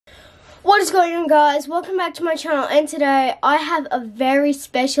What is going on, guys? Welcome back to my channel, and today I have a very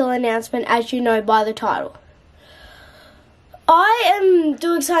special announcement, as you know by the title. I am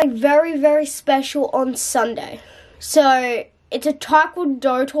doing something very, very special on Sunday. So, it's a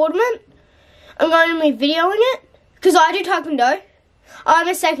Taekwondo tournament. I'm going to be videoing it, because I do Taekwondo. I'm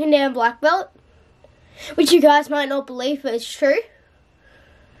a second Dan black belt, which you guys might not believe, but it's true.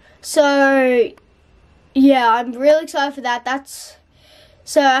 So, yeah, I'm really excited for that.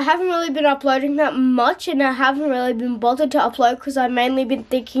 So I haven't really been uploading that much, and I haven't really been bothered to upload because I've mainly been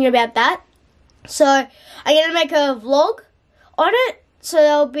thinking about that. So I'm going to make a vlog on it. So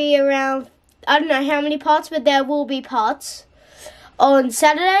there'll be around, I don't know how many parts, but there will be parts. On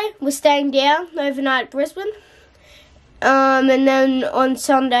Saturday, we're staying down overnight at Brisbane. And then on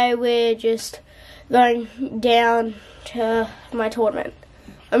Sunday, we're just going down to my tournament.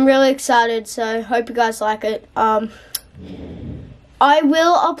 I'm really excited, so hope you guys like it. I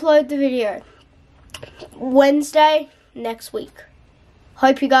will upload the video Wednesday next week.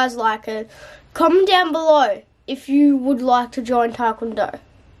 Hope you guys like it. Comment down below if you would like to join Taekwondo.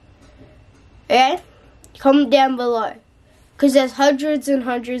 Okay? Comment down below. Because there's hundreds and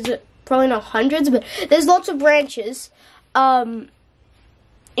hundreds, probably not hundreds, but there's lots of branches in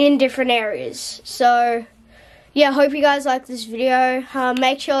different areas. So, yeah, hope you guys like this video.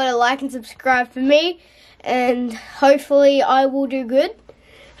 Make sure to like and subscribe for me. And hopefully I will do good.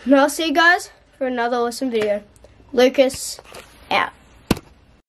 And I'll see you guys for another awesome video. Lucas, out.